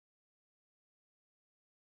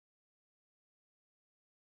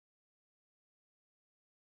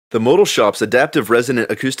The modal shop's adaptive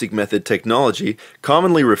resonant acoustic method technology,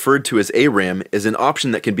 commonly referred to as ARAM, is an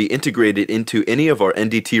option that can be integrated into any of our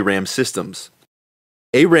NDT-ARAM systems.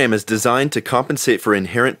 ARAM is designed to compensate for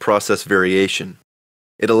inherent process variation.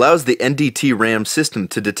 It allows the NDT-ARAM system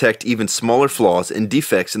to detect even smaller flaws and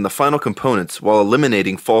defects in the final components while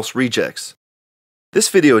eliminating false rejects. This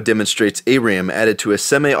video demonstrates ARAM added to a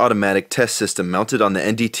semi-automatic test system mounted on the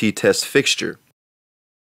NDT test fixture.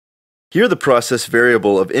 Here the process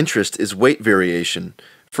variable of interest is weight variation.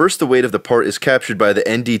 First, the weight of the part is captured by the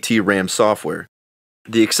NDT-ARAM software.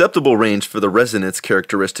 The acceptable range for the resonance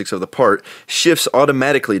characteristics of the part shifts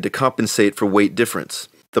automatically to compensate for weight difference.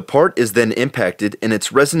 The part is then impacted and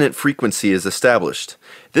its resonant frequency is established.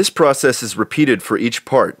 This process is repeated for each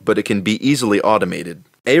part, but it can be easily automated.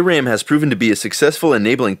 ARAM has proven to be a successful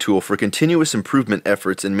enabling tool for continuous improvement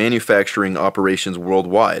efforts in manufacturing operations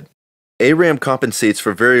worldwide. ARAM compensates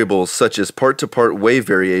for variables such as part-to-part wave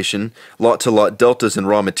variation, lot-to-lot deltas in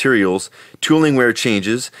raw materials, tooling wear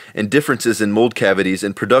changes, and differences in mold cavities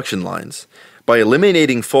and production lines. By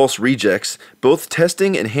eliminating false rejects, both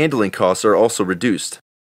testing and handling costs are also reduced.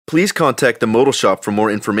 Please contact the Modal Shop for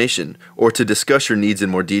more information or to discuss your needs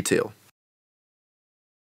in more detail.